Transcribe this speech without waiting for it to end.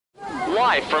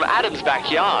live from Adam's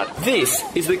backyard. This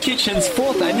is the kitchen's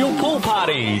 4th annual pool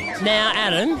party. Now,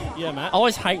 Adam, Yeah, Matt. I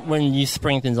always hate when you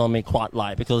spring things on me quite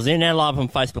late because they're now live on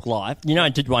Facebook Live. You know I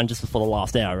did one just before the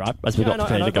last hour, right? As we got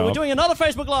prepared to go. We're doing another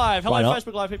Facebook Live. Hello, Why not?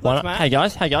 Facebook Live people. Why That's not? Matt. Hey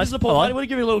guys, This is the pool Hello. party. We'll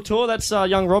give you a little tour. That's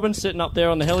young Robin sitting up there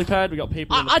on the helipad. We got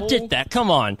people in the I pool. did that.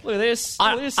 Come on. Look at this. Look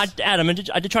at this. Adam, I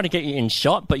did try to get you in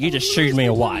shot, but you just shooed me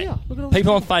away. Look at all these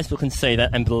People on Facebook can see that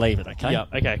and believe it, okay? Yeah,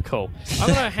 okay, cool. I'm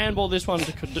going to handball this one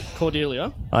to Cordelia.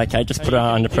 Okay, just put her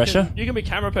under pressure. You can be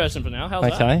camera person for now. How's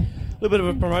that? Okay. A little bit of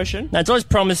a promotion. Now, it's always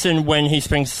promising when he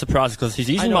springs surprises because he's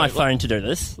using know, my look- phone to do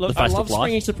this. Look, the I Facebook love Live.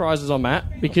 springing surprises on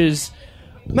Matt because,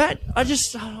 Matt, I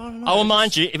don't know. I will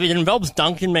mind you, if it involves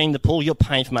dunking me in the pool, you're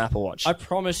paying for my Apple Watch. I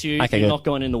promise you, Okay, you're good. not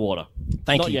going in the water.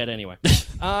 Thank not you. yet, anyway.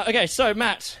 Okay, so,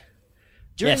 Matt,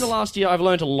 during Yes. the last year, I've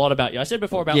learned a lot about you. I said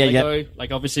before about Yeah, Lego, yeah.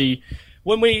 like, obviously,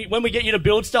 when we get you to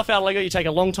build stuff out of Lego, you take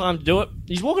a long time to do it.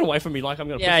 He's walking away from me like I'm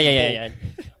going to Yeah.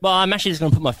 Well, I'm actually just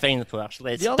going to put my feet in the pool,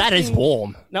 actually. The other That is thing-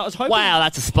 warm. Now, I was hoping, Wow,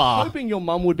 that's a spa. hoping your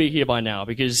mum would be here by now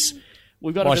because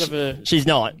we've got Well, a bit of a... she's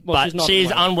not, Well, but she's not she's at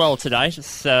the moment. unwell today,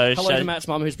 so Hello to Matt's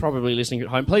mum, who's probably listening at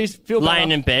home. Please feel better.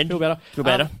 Laying in bed. Feel better. Feel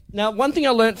better. Now, one thing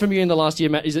I learned from you in the last year,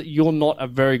 Matt, is that you're not a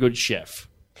very good chef.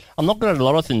 I'm not good at a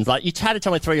lot of things. Like, you had to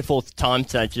tell me 3 or 4 times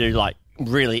to do, like,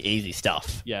 really easy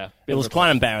stuff. Yeah. It was quite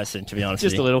embarrassing, to be honest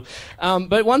Just with a you. little.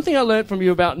 But one thing I learned from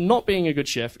you about not being a good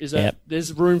chef is that Yep.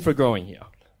 there's room for growing here.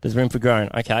 There's room for growing,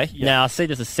 okay? Now, I see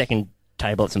there's a second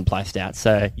table that's been placed out,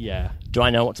 so Yeah. do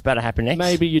I know what's about to happen next?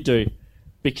 Maybe you do.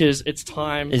 Because it's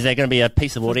time. Is there going to be a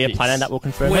piece of audio this. played that will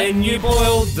confirm When you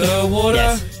boiled the water,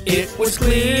 Yes. it was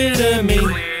clear to me.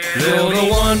 You're the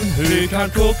one who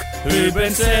can't cook, who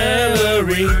burns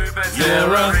celery.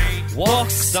 You're a rock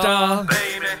star.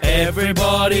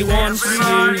 Everybody wants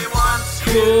you.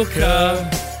 Cooker.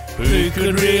 Who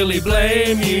could really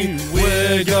blame you?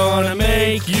 We're gonna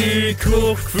make you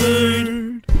cook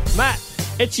food. Matt,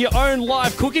 it's your own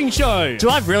live cooking show. Do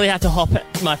I really have to hop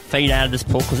my feet out of this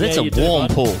pool? Because it's Yeah, a you do, warm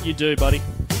bud. pool. You do, buddy.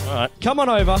 All right. Come on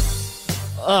over.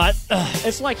 All right.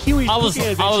 It's like Huey's I was- cooking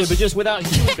I adventure, was- but just without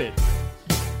Huey bit.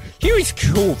 Huey's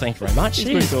cool, thank you very much. He's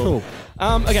Huey's pretty cool.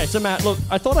 Okay, so Matt, look,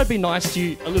 I thought I'd be nice to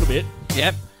you a little bit.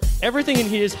 Yep. Everything in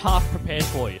here is half prepared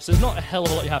for you, so there's not a hell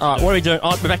of a lot you have All to right, do. what are we doing?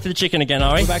 Oh, we're back to the chicken again,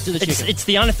 are we? We're back to the chicken. It's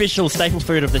the unofficial staple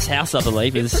food of this house, I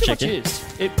believe, is Pretty chicken. much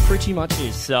is. It pretty much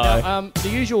is. So- now, the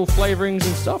usual flavourings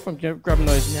and stuff, I'm grabbing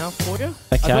those now for you.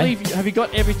 Okay. I believe, have you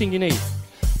got everything you need?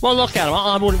 Well, look, Adam,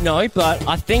 I wouldn't know, but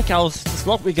I think it's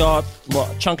what we got,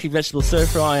 chunky vegetable stir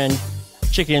fry and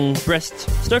chicken breast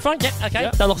stir fry? Yep, okay.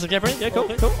 Yep. That looks like everything. Yeah, cool,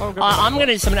 Okay. cool. I'll grab I'm going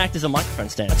to do something to act as a microphone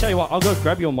stand. Tell you what, I'll go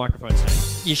grab your microphone stand.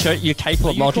 You're capable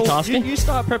of You call- multitasking? You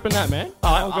start prepping that, man.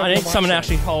 I'll grab I your need mic someone to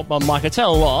stand. actually hold my mic. I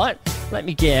tell you what, let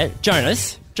me get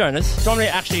Jonas, do you want to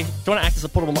act as a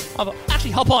portable mic?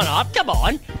 Actually, hop on up, come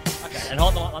on. Okay, and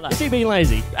hold the mic like Is that. he being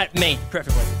lazy? Me,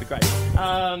 preferably, would be great.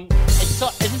 Is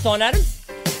this on, Adam?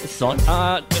 This is on.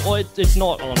 Well, it's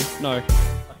not on, no.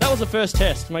 That was the first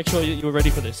test. Make sure you were ready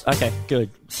for this. Okay, good.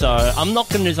 So I'm not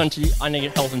going to do this until I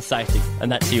need health and safety,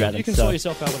 and that's you, Adam. You can so sort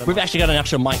yourself out with a We've mic. actually got an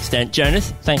actual mic stand.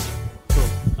 Jonas, thank you. Cool.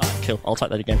 Cool. I'll take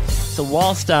that again. So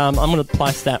whilst I'm going to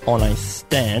place that on a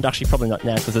stand, actually probably not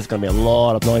now because there's going to be a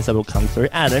lot of noise that will come through.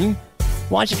 Adam,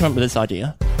 why'd you come up with this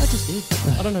idea? I just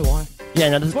did. I don't know why. Yeah,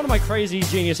 no, It's one of my crazy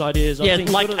genius ideas. I Yeah,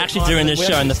 think like good at the actually time doing that this we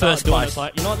show in the actually first started doing it, place. it's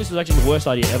like, you know what, this was actually the worst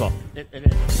idea ever. it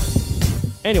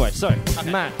is. Anyway, so,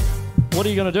 Matt, what are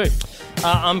you going to do?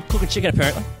 I'm cooking chicken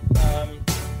apparently.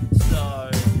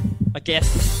 So I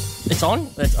guess it's on.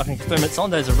 I can confirm it's on.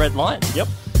 There's a red light. Yep.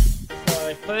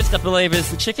 So first, I believe, is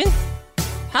the chicken.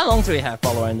 How long do we have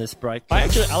following this break? I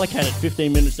actually allocated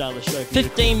 15 minutes out of the show. For you to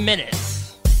 15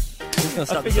 minutes. Who's gonna I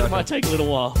start figured this it might take a little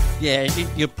while. Yeah,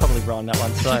 you're probably right on that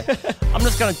one. So I'm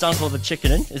just going to dunk all the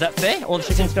chicken in. Is that fair? All the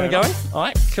chicken's going to go in? All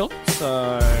right, cool.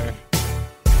 So,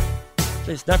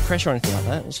 there's no pressure or anything like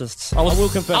that. It's just... I will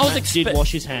confirm I was Matt did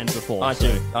wash his hands before. I so.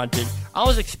 did. I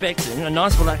was expecting a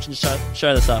nice little action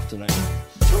show this afternoon.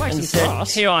 Nice and Instead,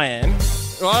 fast. here I am.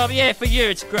 Well, yeah, for you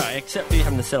it's great, except for you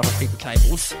having to set off a heap of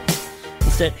cables.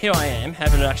 Instead, here I am,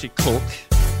 having to actually cook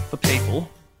for people.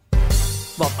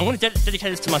 Well, I'm going to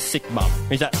dedicate this to my sick mum,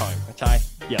 who's at home, okay?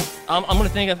 Yeah. I'm going to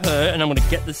think of her, and I'm going to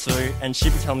get this through, and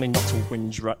she'll be telling me not to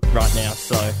whinge right now,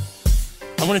 so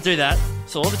I'm going to do that.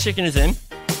 So all the chicken is in,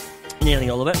 nearly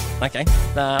all of it. Okay,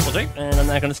 that will do. And I'm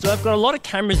now going to start. I've got a lot of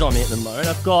cameras on me at the moment.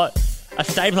 I've got a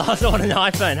stabilizer on an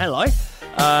iPhone. Hello.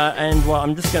 And well,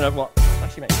 I'm just going to...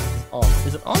 Actually, make sure this is on.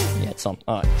 Is it on? Yeah, it's on.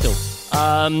 All right,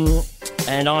 cool.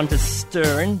 And I'm just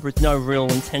stirring with no real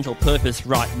intent or purpose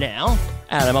right now.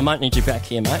 Adam, I might need you back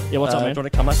here, mate. Yeah, what's up, man? Do you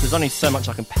want to come up? There's only so much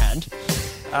I can pad.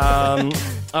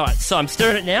 All right, so I'm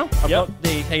stirring it now. I've got the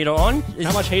heater on.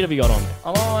 How much heat have you got on there?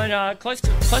 I'm on close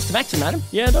to maximum, Adam.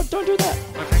 Yeah, don't do that.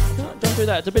 Okay. Don't do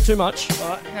that. It's a bit too much. All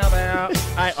right, how about...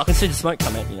 I can see the smoke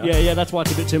come out, you know. Yeah, that's why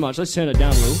it's a bit too much. Let's turn it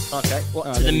down a little. Okay, All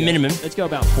right, to the there you go. minimum. Let's go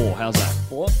about 4. How's that?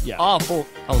 4? Yeah. Oh, 4.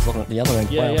 I was looking at the other end.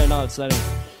 Yeah, Wow. no, it's that.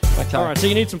 Okay. All right, so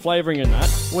you need some flavouring in that.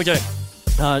 We do.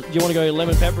 Do you want to go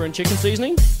lemon pepper and chicken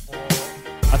seasoning?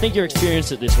 I think you're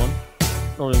experienced at this one.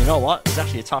 Well, you know what? It's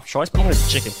actually a tough choice, but I'm going to do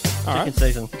chicken. All Chicken right.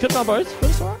 season. You could have done both, but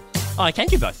it's all right. Oh, I can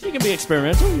do both. You can be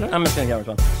experimental, you know. I'm just going to go with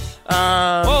one.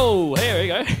 Oh, here we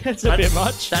go. It's a bit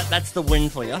much. That's the win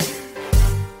for you.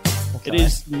 It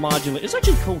is marginally. It's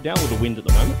actually cooled down with the wind at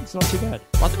the moment. It's not too bad.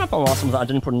 I think my problem last one was that I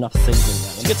didn't put enough seasoning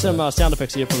down. Let's get some sound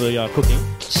effects here for the cooking.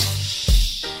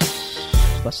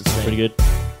 That's just me. Pretty good.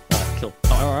 Alright, cool.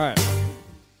 All right.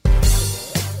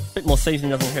 A bit more seasoning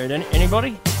doesn't hurt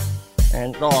anybody.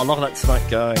 And, oh, look at that smoke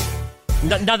go.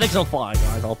 Nothing's on fire,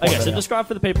 guys. I'll point Okay, that so out. describe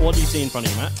for the people, what do you see in front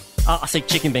of you, Matt? I see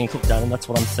chicken being cooked, Adam. That's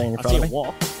what I'm seeing in I front see of a me.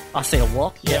 wok. I see a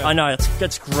wok. Yeah, Yeah. I know.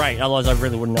 That's great. Otherwise, I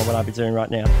really wouldn't know what I'd be doing right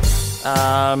now.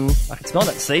 I can smell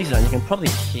that seasoning. You can probably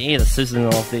hear the sizzling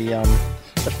of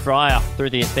the fryer through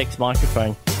the effects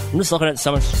microphone. I'm just looking at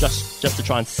someone just to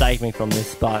try and save me from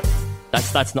this, but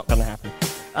that's not going to happen.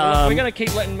 We're going to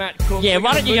keep letting Matt cook. Yeah, We're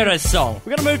why gonna don't you go move- to a song?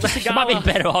 We're going to move to There might be Sagala.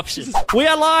 better options. We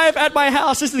are live at my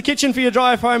house. This is the kitchen for your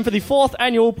drive home for the 4th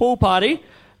annual pool party.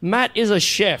 Matt is a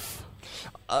chef.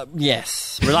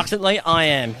 Yes, reluctantly, I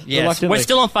am. Yes, Reluctantly. we're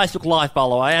still on Facebook Live, by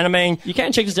the way, and I mean, You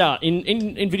can check this out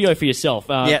in video for yourself.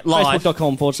 Yeah, live.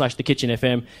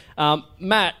 Facebook.com/thekitchenfm.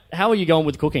 Matt, how are you going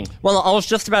with cooking? well, I was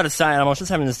just about to say, and I was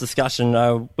just having this discussion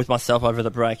with myself over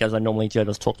the break, as I normally do,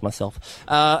 just talk to myself.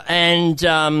 And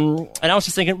I was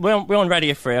just thinking, we're on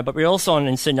Radio Free, but we're also on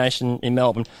Insane Nation in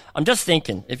Melbourne. I'm just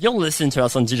thinking, if you're listening to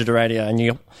us on digital radio and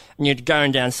you're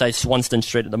going down, say, Swanston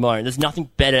Street at the moment, there's nothing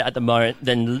better at the moment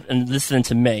than listening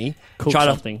to me Cook try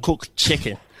something. to cook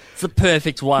chicken. It's the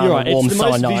perfect way You're on right. a warm It's the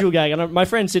summer most night. visual gag. And my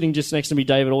friend sitting just next to me,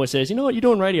 David, always says, "You know what? You're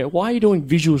doing radio. Why are you doing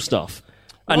visual stuff?"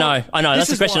 I know. That's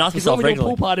the question I ask myself When we do a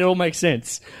regularly. pool party, it all makes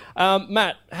sense.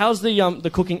 Matt, how's the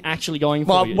cooking actually going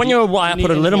for Well, you? when Do you're you away, I need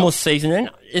put a little anything more else? seasoning.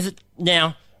 Is it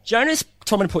now? Jonas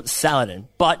told me to put salad in,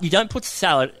 but you don't put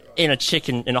salad in a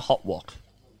chicken in a hot wok.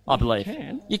 I believe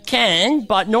you can,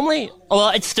 but normally, well,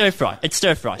 it's stir fry. It's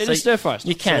stir fry. It is stir fry.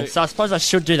 You can, So- so I suppose I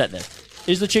should do that then.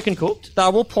 Is the chicken cooked? Though I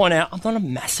will point out, I'm not a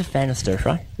massive fan of stir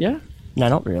fry. Yeah. No,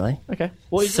 not really. Okay.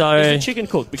 Well, is So- the chicken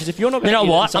cooked? Because if you're not You going know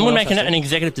to what? I'm going to make an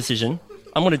executive decision.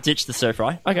 I'm going to ditch the stir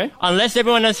fry. Okay. Unless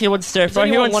everyone knows here what's stir Does fry.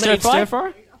 Who anyone wants want to stir eat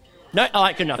fry? stir fry? No. All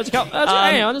right, good enough.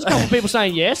 Hang on, there's a couple of people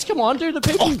saying yes. Come on, do the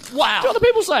people. Wow. Do what the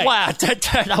people say. Wow,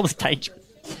 that was dangerous.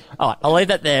 All right, I'll leave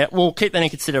that there. We'll keep that in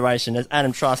consideration as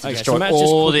Adam tries to Okay, so destroy Matt's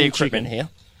just all the cooking equipment chicken. here.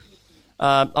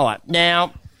 All right,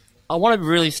 now, I want to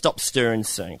really stop stirring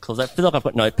soon because I feel like I've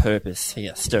got no purpose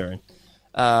here, stirring.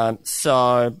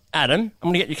 So, Adam, I'm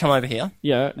going to get you to come over here.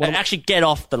 Yeah. And actually get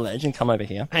off the ledge and come over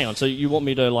here. Hang on. So you want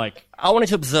me to like? I want you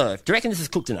to observe. Do you reckon this is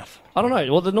cooked enough? I don't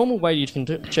know. Well, the normal way you can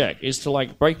check is to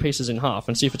like break pieces in half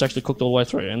and see if it's actually cooked all the way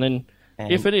through, and then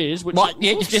if it is, which Well, it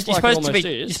yeah, looks you're like it supposed to almost be.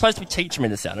 is. You're supposed to be teaching me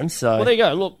this, Adam. So Well, there you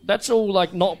go. Look, that's all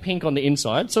like not pink on the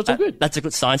inside, so it's all good. that's a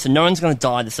good sign. So no one's going to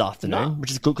die this afternoon, No.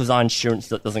 which is good because our insurance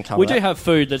that doesn't cover We that. do have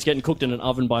food that's getting cooked in an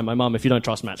oven by my mum. If you don't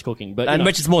trust Matt's cooking, but you And know.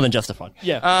 which is more than justified.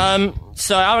 Yeah.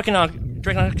 So I reckon do you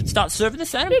reckon I can start serving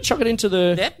this, Adam? yeah, chuck it into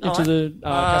the Yep, into alright. the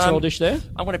casserole dish there.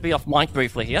 I'm going to be off mic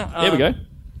briefly here. There we go.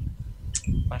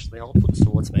 Actually, I'll put this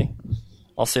towards me.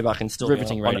 I'll see if I can still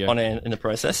Riveting be on radio. in the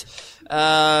process.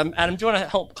 Adam, do you want to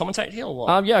help commentate here or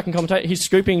what? Yeah, I can commentate. He's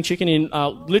scooping chicken in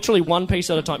literally one piece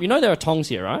at a time. You know there are tongs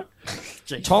here, right?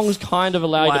 Jeez. Tongs kind of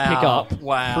allow you to pick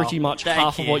up pretty much Thank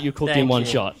half of you. what you cooked Thank in one you.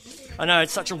 shot. I know,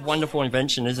 it's such a wonderful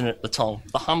invention, isn't it? The tong.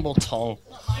 The humble tong.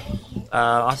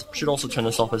 I should also turn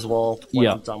this off as well when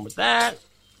Yeah. I'm done with that.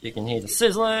 You can hear the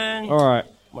sizzling. All right.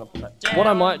 I'm gonna put that down. What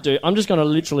I might do, I'm just going to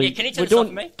literally... Yeah, can you turn we're this off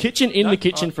doing for me? kitchen in No? the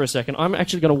kitchen Alright. for a second. I'm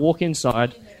actually going to walk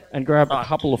inside and grab a Alright.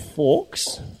 couple of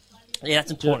forks, Yeah,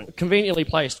 that's important. conveniently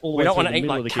placed all the We way don't through want the to eat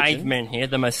middle of like the kitchen. cavemen here.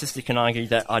 Though my sister can argue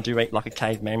that I do eat like a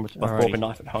caveman with my Alrighty. fork and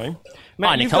knife at home. Matt,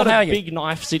 Hi, you've Nicole, got how a are you? big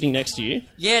knife sitting next to you.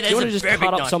 Yeah, Do you want to just very cut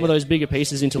big up knife some of here. those bigger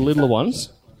pieces into littler ones?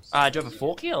 Do you have a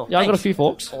fork here? Yeah, I've got a Thanks. few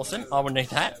forks. Awesome. I would need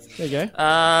that. There you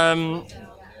go.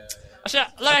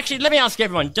 Actually, let me ask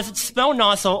everyone: does it smell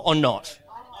nice or not?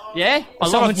 Yeah, a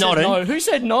lot Someone of said nodding. no. Who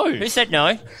said no? Who said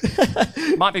no?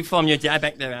 Might be from your dad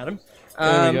back there, Adam.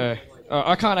 There we go.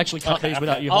 I can't actually cut these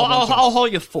without you holding on to them. I'll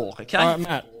hold your fork, okay? All right,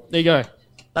 Matt. There you go.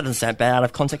 That doesn't sound bad out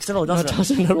of context at all, does No, it it?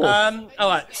 doesn't at all. All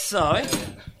right, so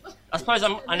I suppose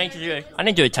I need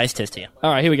to do a taste test here.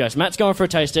 All right, here we go. So Matt's going for a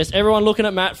taste test. Everyone looking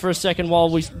at Matt for a second while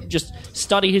we just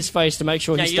study his face to make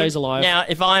sure he stays alive. Now,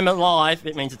 if I'm alive,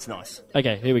 it means it's nice.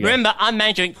 Okay, here we go. Remember, I'm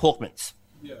majoring pork mince.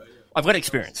 I've got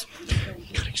experience.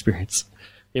 Good experience.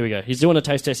 Here we go. He's doing a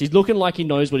taste test. He's looking like he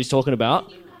knows what he's talking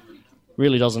about.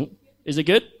 Really doesn't. Is it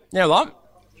good? You know what?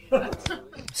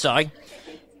 So,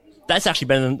 that's actually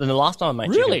better than the last time I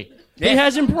made Really? chicken. He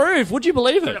has improved. Would you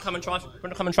believe Want it? to come and try for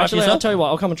Actually, I'll yourself? tell you what.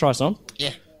 I'll come and try some.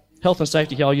 Yeah. Health and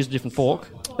safety here. I'll use a different fork.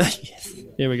 Yes.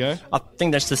 Here we go. I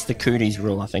think that's just the cooties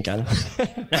rule, I think, Adam.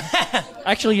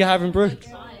 Actually, you have improved.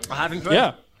 I have improved.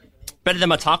 Yeah. Better than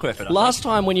my taco effort. Last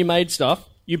time when you made stuff,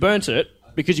 you burnt it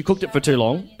because you cooked it for too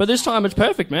long. But this time it's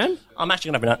perfect, man. I'm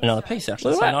actually going to have another piece,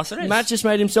 actually. Look So at nice that. it is. Matt just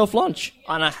made himself lunch.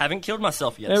 And I haven't killed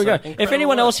myself yet. There we so go. If incredible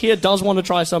anyone work. else here does want to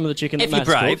try some of the chicken that If you're Matt's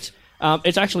brave. cooked,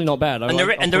 it's actually not bad. And there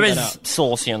I'll is point that out.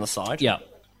 sauce here on the side. Yeah.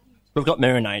 We've got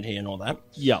marinade here and all that.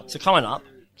 Yeah. So coming up.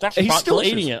 It's actually He's quite still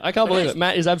delicious. eating it. I can't believe it.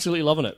 Matt is absolutely loving it.